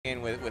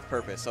in with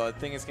purpose. So I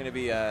think it's going to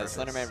be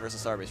Slenderman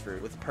versus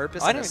StarbasedFruit. With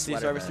purpose. I and didn't even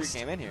see StarbasedFruit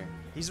came in here.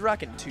 He's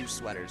rocking 2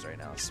 sweaters right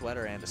now, a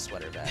sweater and a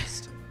sweater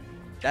vest.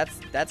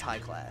 That's high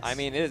class. I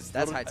mean, it is.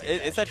 That's high.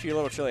 It's actually a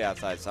little chilly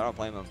outside, so I don't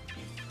blame him.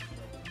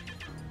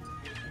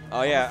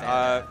 Oh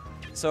yeah.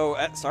 So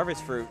at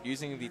StarbasedFruit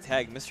using the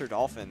tag Mr.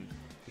 Dolphin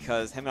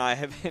because him and I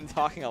have been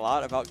talking a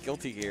lot about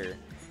Guilty Gear.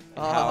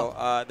 And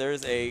how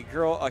there's a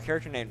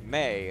character named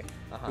May,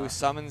 who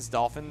summons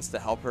dolphins to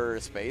help her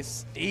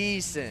space.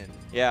 Decent.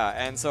 Yeah,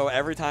 and so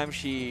every time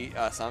she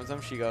summons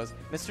them, she goes,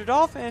 Mr.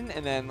 Dolphin,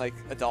 and then like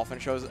a dolphin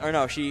shows, or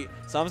no, she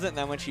summons it, and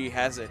then when she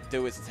has it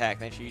do its attack,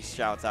 then she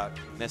shouts out,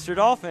 Mr.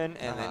 Dolphin,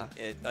 and then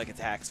it like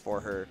attacks for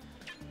her.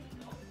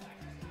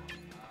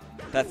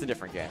 That's a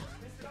different game.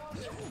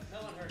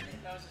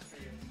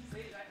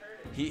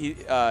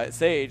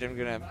 Sage, I'm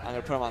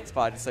gonna put him on the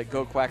spot. Just like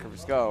go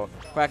Quackums go,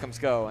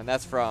 Quackums go, and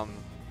that's from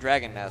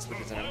Dragon Nest, which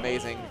is an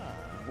amazing,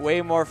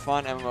 way more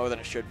fun MMO than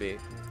it should be.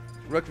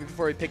 Rook,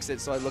 before he picks it,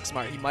 so I look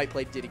smart. He might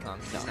play Diddy Kong.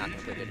 He's not gonna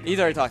play Diddy Kong. He's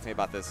already talked to me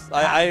about this.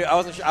 I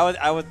wasn't sure,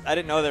 I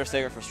didn't know they were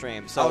saving it for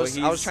stream. So I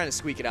was trying to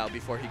squeak it out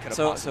before he could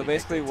have. So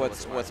basically,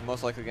 what's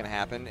most likely gonna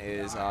happen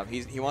is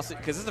he wants to,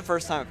 because this is the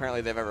first time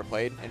apparently they've ever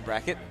played in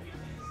bracket.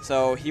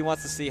 So he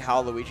wants to see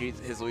how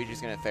his Luigi's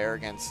gonna fare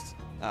against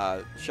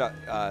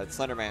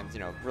Slenderman's,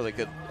 really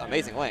good,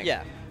 amazing Link.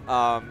 Yeah.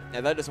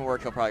 And that doesn't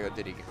work, he'll probably go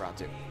Diddy round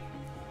 2.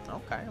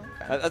 Okay.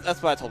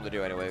 That's what I told him to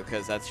do anyway,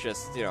 because that's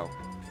just,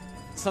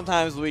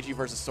 sometimes Luigi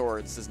versus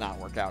swords does not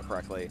work out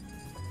correctly.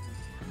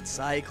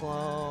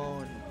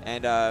 Cyclone.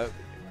 And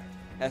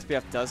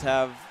SBF does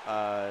have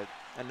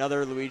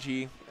another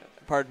Luigi,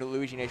 part of the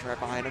Luigi Nation right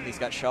behind him. He's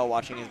got Shell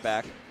watching his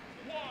back.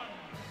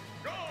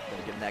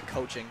 Gonna give him that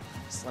coaching.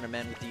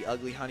 Slenderman with the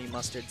ugly honey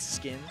mustard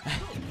skin.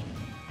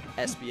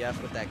 SBF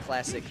with that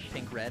classic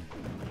pink-red.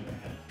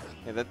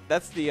 Yeah,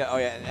 that's the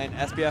and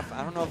SBF.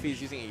 I don't know if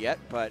he's using it yet,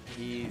 but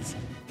he's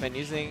been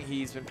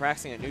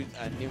practicing a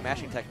new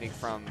mashing technique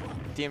from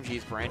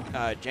DMG's brand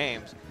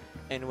James,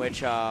 in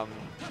which you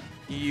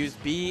use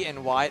B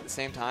and Y at the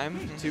same time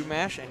to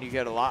mash, and you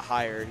get a lot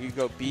higher. You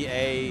go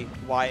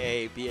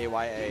B-A-Y-A,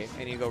 B-A-Y-A,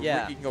 and you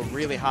can go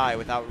really high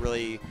without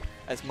really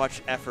as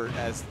much effort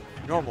as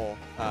normal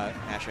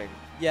mashing.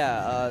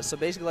 Yeah, so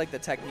basically like the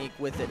technique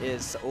with it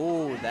is,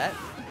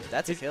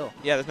 that's a kill.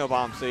 Yeah, there's no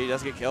bomb, so he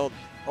does get killed.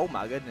 Oh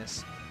my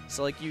goodness.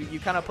 So like you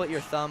kind of put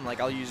your thumb,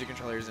 like I'll use your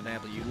controller as an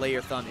example, you lay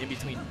your thumb in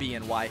between B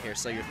and Y here,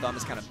 so your thumb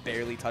is kind of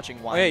barely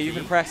touching Y. Oh yeah, you've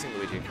been practicing,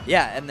 Luigi.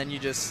 Yeah, and then you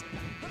just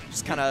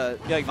kind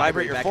of like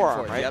vibrate your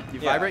forearm, right? Yep,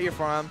 you vibrate your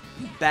forearm,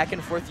 back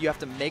and forth. You have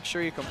to make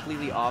sure you're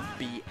completely off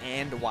B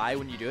and Y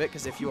when you do it,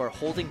 because if you are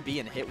holding B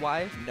and hit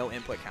Y, no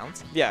input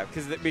counts. Yeah,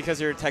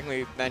 because you're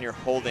technically, then you're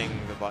holding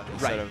the button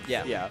instead of,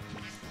 yeah.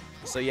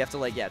 So you have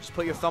to just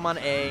put your thumb on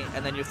A,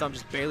 and then your thumb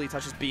just barely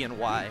touches B and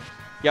Y.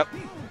 Yep.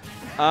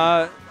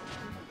 The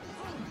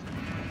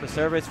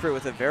StarbasedFruit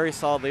with a very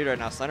solid lead right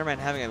now. Slenderman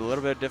having a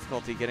little bit of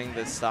difficulty getting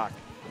this stock.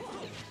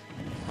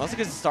 Mostly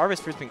because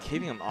StarbasedFruit's been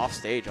keeping him off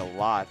stage a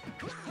lot.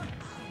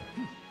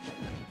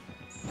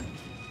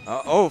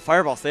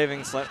 Fireball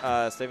saving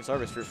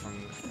StarbasedFruit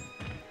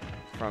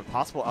from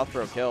possible up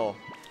throw kill.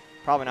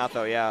 Probably not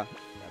though, yeah.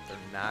 They're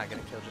not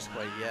going to kill just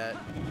quite yet.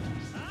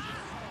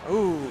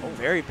 Ooh,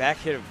 very back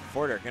hit of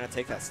Forder. Going to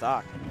take that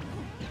stock.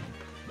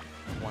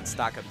 1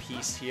 stock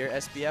apiece here.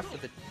 SBF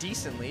with a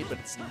decent lead, but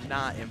it's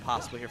not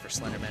impossible here for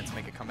Slenderman to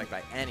make a comeback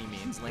by any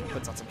means. Link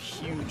puts on some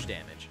huge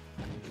damage.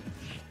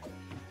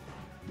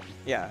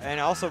 Yeah,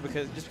 and also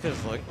because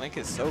Link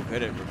is so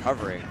good at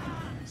recovering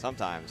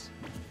sometimes.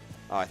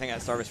 Oh, I think at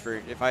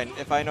StarbasedFruit, if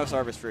I know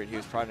StarbasedFruit, he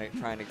was probably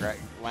trying to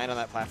land on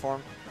that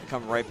platform and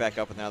come right back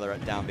up with another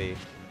down B.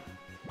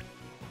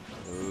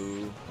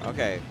 Ooh,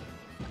 okay.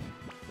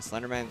 The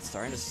Slenderman's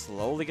starting to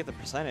slowly get the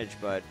percentage,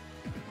 but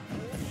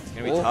it's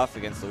going to be tough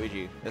against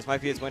Luigi. This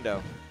might be his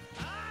window.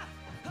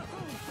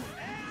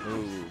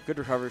 Ooh, good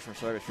recovery from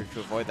StarbasedFruit to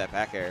avoid that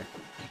back air.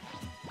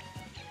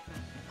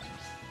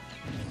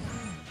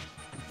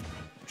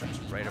 Jumps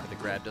right over the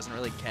grab, doesn't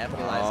really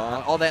capitalize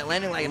on all that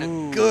landing like in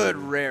a good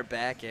rare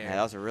back air. Yeah,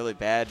 that was a really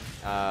bad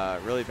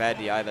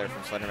DI there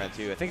from Slenderman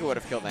too. I think it would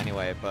have killed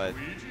anyway, but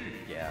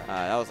yeah,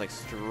 that was like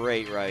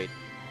straight right.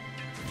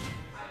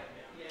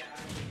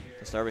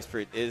 The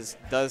StarbasedFruit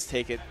does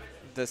take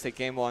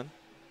game 1.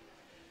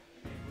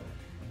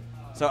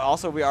 So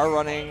also we are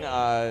running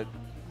the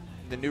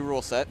new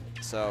rule set,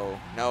 so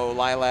no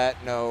Lilat,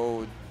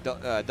 no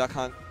Duck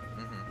Hunt.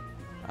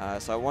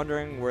 So I'm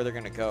wondering where they're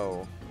gonna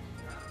go.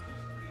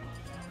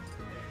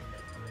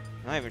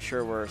 I'm not even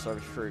sure where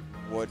StarbasedFruit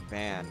would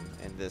ban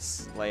in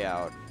this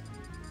layout.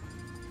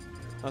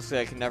 Mostly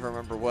I can never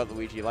remember what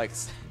Luigi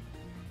likes.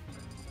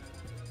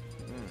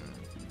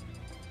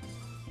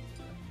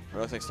 It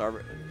looks like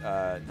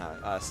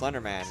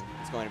Slenderman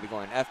is going to be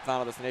going F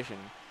Final Destination.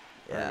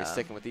 We're going to be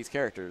sticking with these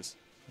characters.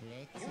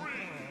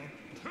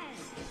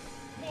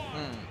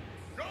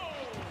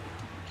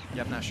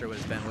 Yeah, I'm not sure what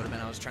his Ben would have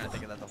been. I was trying to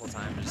think of that the whole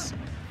time. Just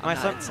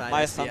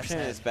My assumption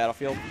is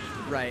Battlefield.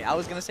 Right. I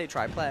was gonna say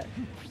triplat.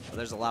 But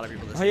there's a lot of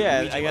people that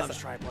say Luigi I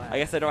guess triplat. I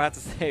guess I don't have to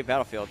say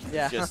Battlefield.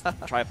 Yeah. It's just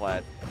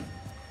triplat.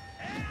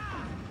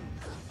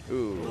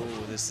 Ooh,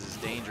 this is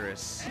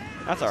dangerous.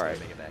 That's all right.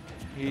 Make it back.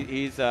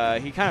 He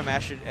kind of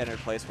mashed it in a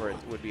place where it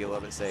would be a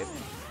little bit safe.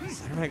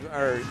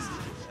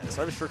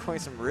 StarbasedFruit going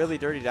some really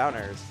dirty down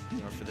airs.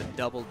 For the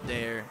double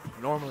dare,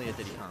 normally a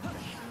Diddy Kong.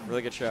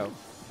 Really good show.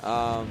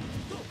 I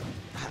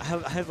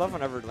love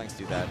whenever links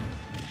do that.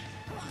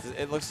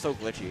 It looks so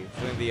glitchy.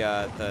 Doing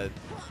the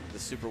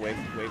super wave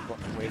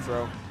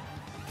throw.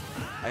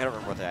 I don't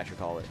remember what they actually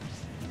call it.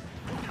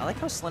 I like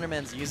how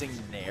Slenderman's using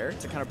Nair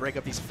to kind of break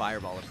up these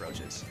fireball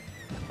approaches.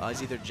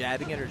 He's either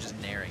jabbing it or just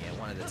nairing it,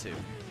 one of the two.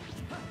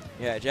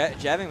 Yeah,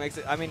 jabbing makes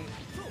it. I mean,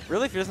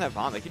 really, if he doesn't have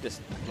bomb, they could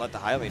just let the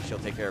high lane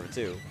shield take care of it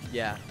too.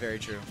 Yeah, very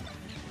true.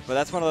 But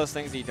that's one of those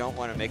things that you don't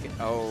want to make it.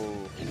 Oh,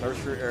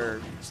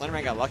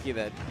 Slenderman got lucky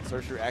that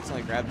StarbasedFruit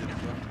accidentally grabbed it.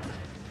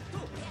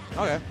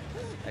 Okay.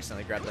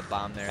 Accidentally grabbed the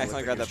bomb there.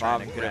 Accidentally grabbed the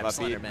bomb. Could have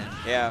upbeat.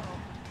 Yeah.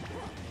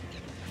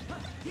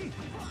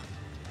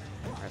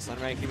 All right,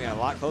 Slenderman keeping it a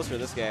lot closer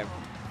this game.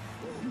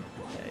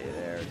 Yeah,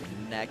 they're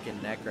neck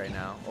and neck right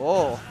now.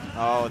 Oh,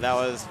 that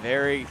was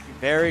very,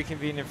 very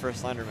convenient for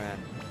Slenderman.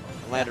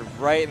 Landed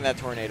right in that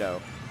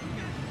tornado.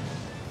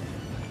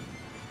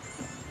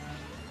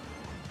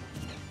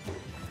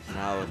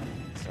 Now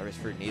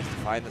StarbasedFruit needs to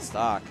find the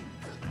stock.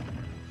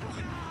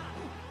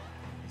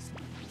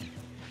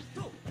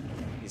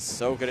 He's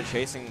so good at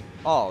chasing.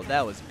 Oh,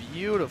 that was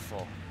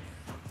beautiful.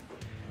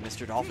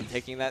 Mr. Dolphin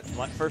taking that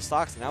first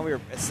stock, so now we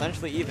are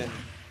essentially even.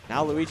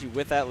 Now Luigi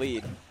with that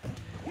lead.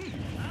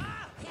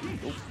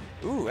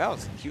 Ooh, that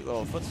was a cute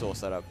little footstool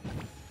setup.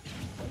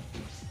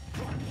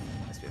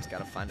 SBF's got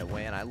to find a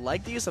way, and I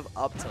like the use of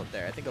up tilt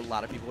there. I think a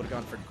lot of people would have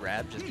gone for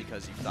grab just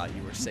because you thought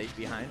you were safe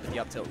behind, but the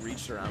up tilt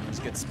reached around. It was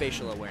good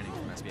spatial awareness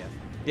from SBF.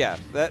 Yeah,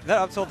 that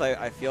up tilt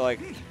I feel like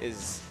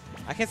is,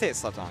 I can't say it's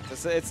slept on.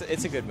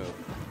 It's a good move,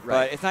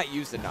 right. But it's not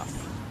used enough.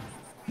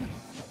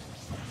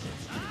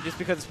 Just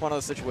because it's one of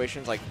those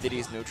situations like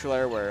Diddy's neutral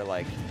air where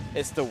like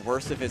it's the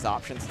worst of his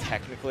options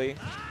technically.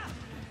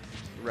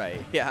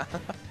 Right. Yeah.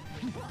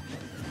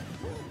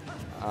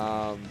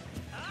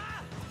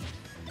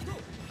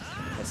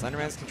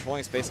 Slenderman's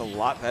controlling space a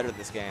lot better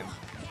this game.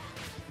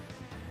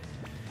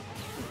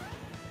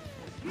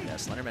 Yeah,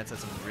 Slenderman's had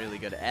some really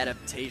good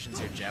adaptations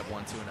here. Jab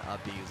 1, 2, and an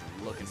up B. He was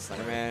looking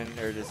Slenderman,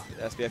 or does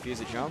SBF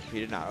use a jump? He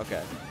did not.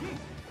 Okay.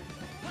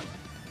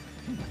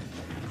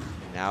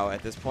 Now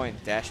at this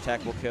point, dash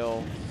attack will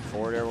kill.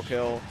 Forward air will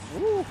kill.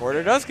 Ooh, forward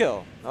air does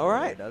kill. All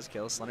right. It does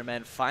kill.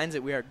 Slenderman finds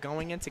it. We are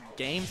going into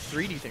game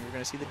 3. Do you think we're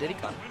going to see the Diddy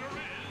Kong?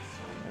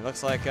 It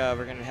looks like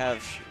we're going to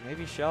have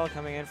maybe Shell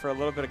coming in for a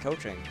little bit of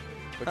coaching.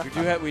 Which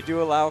we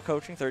do allow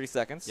coaching 30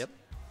 seconds. Yep.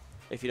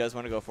 If he does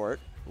want to go for it.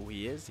 Oh,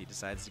 he is. He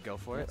decides to go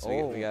for it.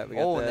 So we got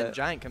and then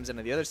Giant comes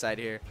into the other side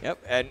here. Yep.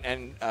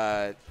 And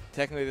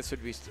technically this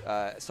would be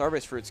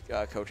StarbasedFruit's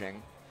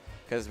coaching,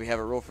 because we have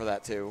a rule for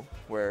that too,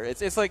 where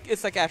it's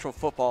like actual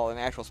football and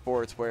actual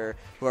sports where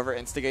whoever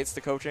instigates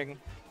the coaching,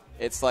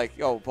 it's like,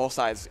 oh, both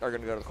sides are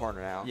going to go to the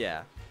corner now.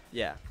 Yeah.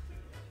 Yeah.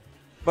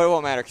 But it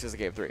won't matter because it's a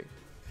game 3.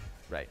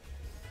 Right.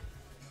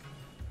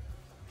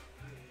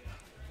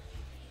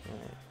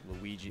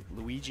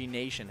 Luigi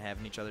Nation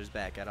having each other's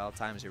back at all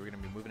times here. We're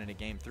going to be moving into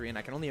game 3, and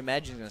I can only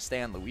imagine he's going to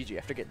stay on Luigi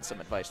after getting some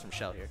advice from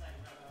Shell here.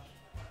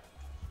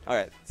 All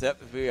right, so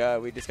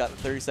we just got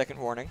the 30-second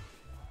warning.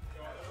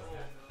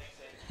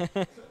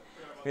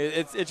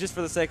 it's just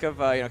for the sake of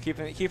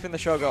keeping the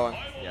show going.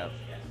 Yeah.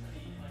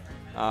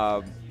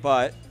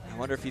 But I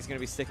wonder if he's going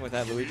to be sticking with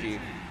that Luigi.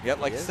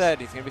 Yep, like I said,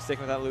 he's going to be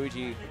sticking with that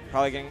Luigi.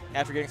 Probably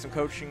after getting some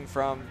coaching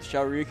from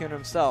Shellryukin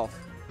himself.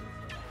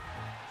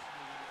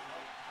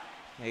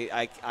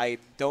 I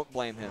don't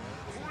blame him.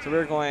 So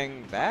we're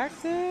going back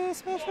to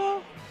Smash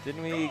Ball?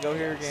 Didn't we go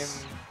here game?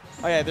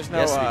 Oh yeah, there's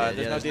no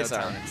there's DSR. No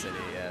town and city.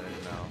 Yeah,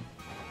 there's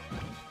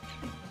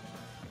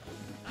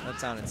no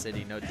town and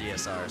city, no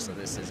DSR. So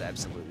this is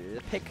absolutely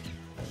the pick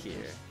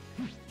here.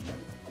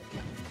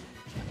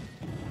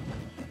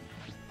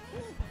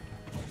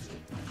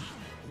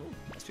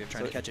 SBF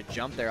trying to catch a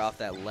jump there off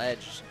that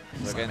ledge.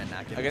 So again,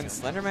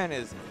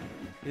 Slenderman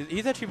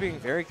he's actually being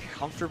very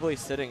comfortably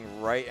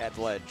sitting right at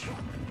the ledge.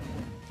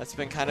 That's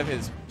been kind of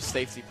his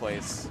safety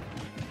place.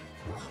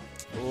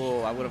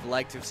 Oh, I would have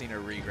liked to have seen a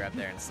re-grab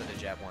there instead of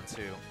jab 1,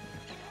 2.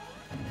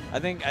 I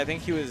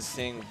think he was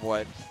seeing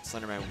what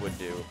Slenderman would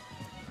do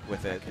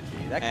with it.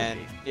 That could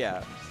be.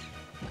 Yeah.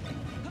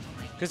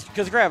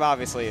 Because grab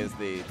obviously is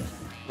the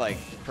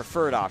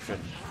preferred option,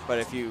 but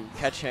if you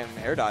catch him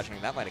air dodging,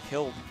 that might have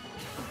killed.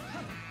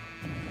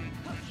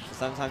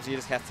 Sometimes you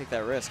just have to take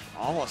that risk.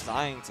 Almost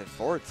dying to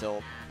forward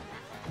tilt.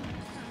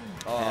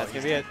 Oh, and that's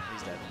gonna be it.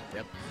 He's dead.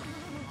 Yep.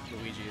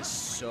 Luigi is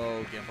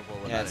so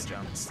gimpable without a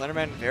jump.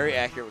 Slenderman very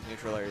accurate with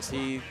neutral airs.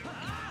 He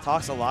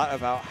talks a lot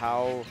about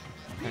how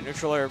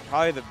neutral air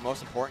probably the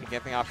most important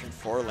gimping option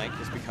for Link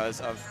is because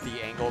of the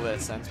angle that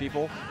it sends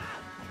people.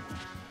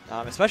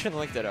 Especially in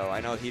Link Ditto. I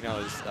know he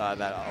knows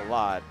that a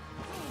lot.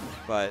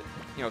 But,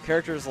 you know,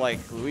 characters like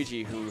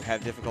Luigi who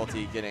have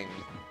difficulty getting,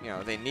 you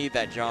know, they need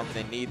that jump,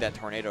 they need that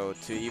tornado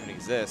to even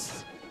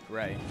exist.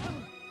 Right.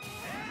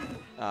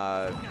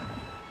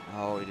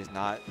 Oh, he does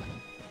not.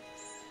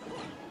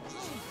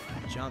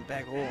 Jump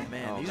back. Oh,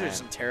 man. These are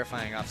some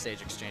terrifying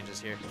offstage exchanges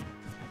here.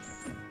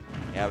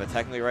 Yeah, but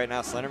technically right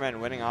now, Slenderman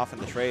winning off in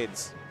the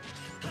trades.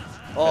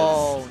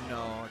 Oh,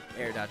 no.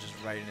 Air dodge just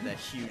right into that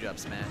huge up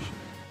smash.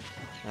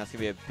 That's going to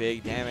be a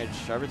big damage.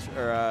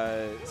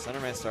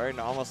 Slenderman starting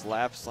to almost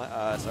lap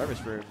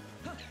StarbasedFruit.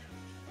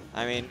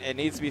 I mean, it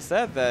needs to be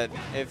said that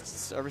if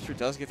StarbasedFruit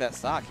does get that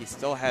stock, he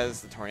still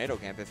has the Tornado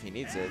Camp if he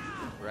needs it.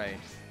 Right.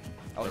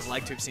 I would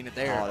like to have seen it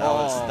there.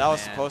 Oh,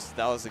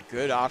 that was a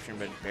good option,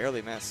 but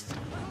barely missed.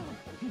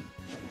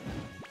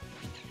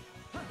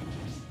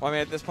 Well, I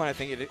mean, at this point, I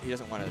think he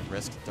doesn't want to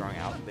risk throwing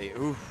out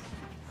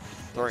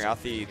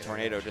the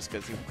tornado just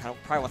because he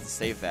probably wants to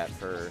save that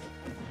for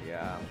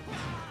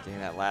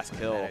getting that last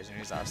kill.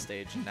 He's off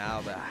stage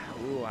now, but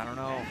I don't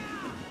know.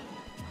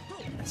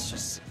 It's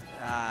just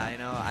I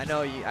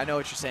know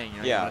what you're saying.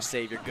 You want to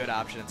save your good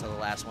option until the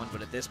last one,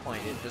 but at this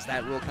point, does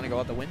that rule kind of go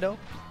out the window?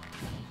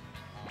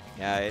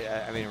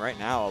 Yeah, I mean, right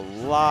now, a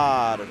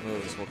lot of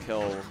moves will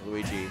kill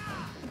Luigi.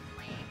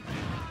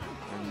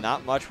 And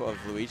not much of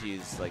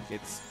Luigi's, like,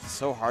 it's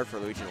so hard for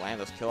Luigi to land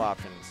those kill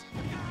options.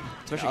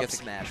 Especially against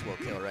smash will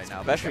kill right now.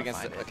 Especially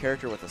against a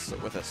character with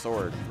a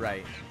sword.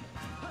 Right.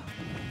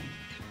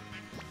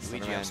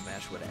 Luigi up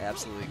smash would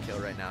absolutely kill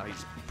right now.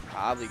 He's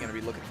probably going to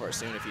be looking for it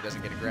soon if he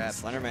doesn't get a grab.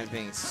 Slenderman's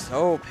being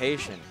so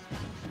patient.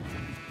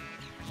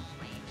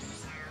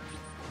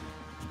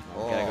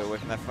 Gotta go away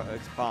from that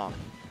bomb.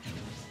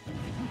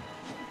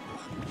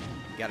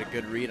 Got a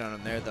good read on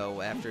him there,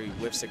 though. After he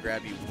whiffs a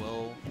grab, he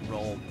will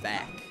roll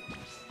back.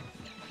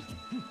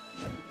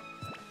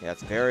 Yeah,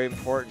 it's very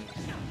important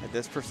at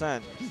this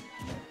percent.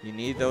 You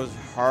need those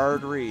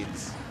hard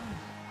reads.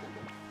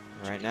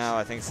 Right now,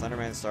 I think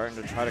Slenderman's starting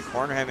to try to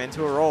corner him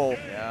into a roll.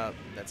 Yeah,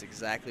 that's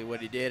exactly what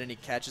he did, and he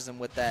catches him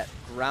with that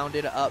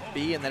grounded up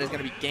B, and that is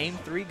going to be game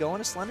 3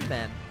 going to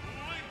Slenderman.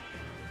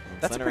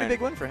 That's a pretty big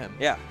win for him.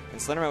 Yeah,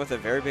 and Slenderman with a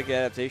very big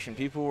adaptation.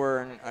 People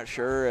weren't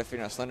sure if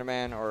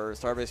Slenderman or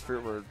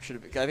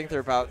StarbasedFruit I think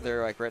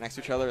they're like right next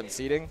to each other in the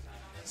seating.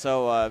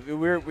 So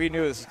we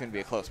knew this was going to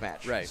be a close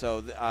match. Right.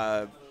 So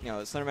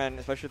Slenderman,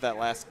 especially with that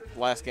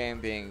last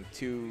game being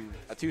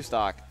a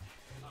 2-stock,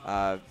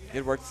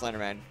 good work to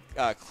Slenderman.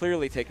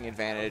 Clearly taking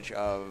advantage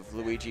of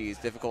Luigi's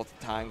difficult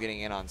time getting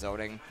in on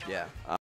zoning. Yeah.